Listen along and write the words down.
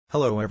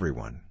Hello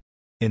everyone.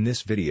 In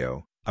this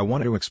video, I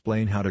want to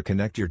explain how to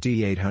connect your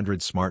T800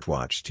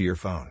 smartwatch to your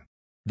phone.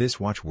 This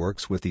watch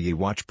works with the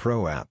Hiwatch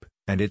PRO app,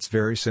 and it's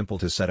very simple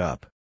to set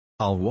up.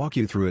 I'll walk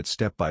you through it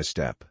step by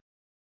step.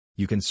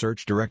 You can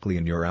search directly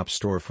in your app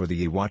store for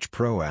the Hiwatch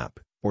PRO app,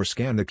 or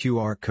scan the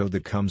QR code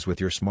that comes with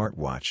your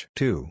smartwatch.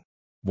 2.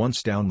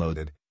 Once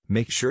downloaded,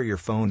 make sure your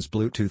phone's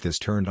Bluetooth is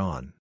turned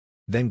on.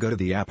 Then go to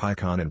the app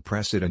icon and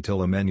press it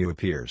until a menu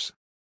appears.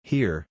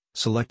 Here,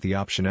 select the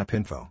option App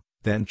Info.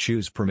 Then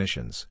choose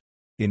Permissions.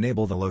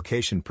 Enable the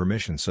location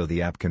permission so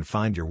the app can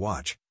find your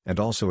watch, and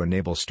also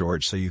enable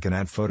storage so you can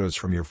add photos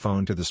from your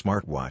phone to the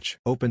smartwatch.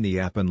 Open the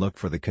app and look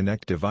for the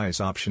Connect Device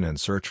option and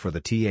search for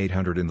the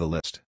T800 in the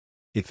list.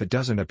 If it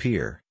doesn't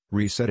appear,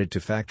 reset it to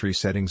factory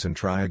settings and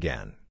try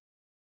again.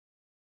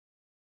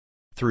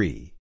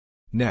 3.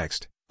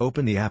 Next,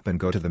 open the app and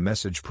go to the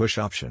Message Push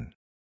option.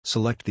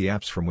 Select the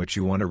apps from which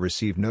you want to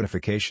receive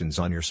notifications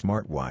on your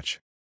smartwatch.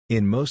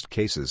 In most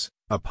cases,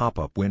 a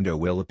pop-up window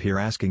will appear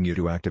asking you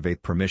to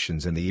activate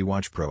permissions in the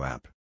Hiwatch PRO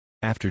app.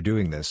 After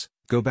doing this,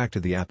 go back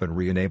to the app and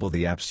re-enable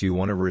the apps you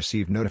want to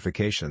receive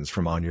notifications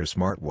from on your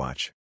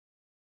smartwatch.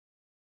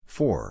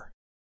 4.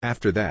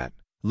 After that,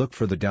 look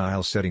for the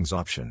Dial Settings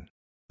option.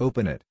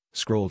 Open it,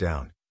 scroll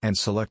down, and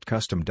select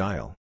Custom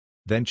Dial.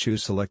 Then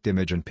choose Select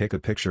Image and pick a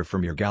picture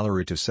from your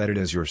gallery to set it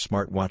as your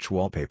smartwatch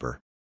wallpaper.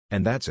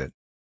 And that's it.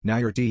 Now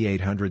your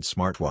T800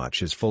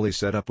 smartwatch is fully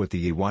set up with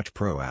the Hiwatch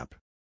PRO app.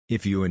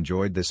 If you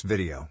enjoyed this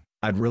video,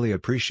 I'd really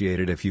appreciate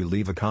it if you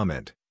leave a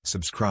comment,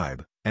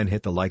 subscribe, and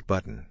hit the like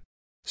button.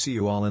 See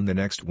you all in the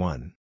next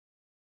one.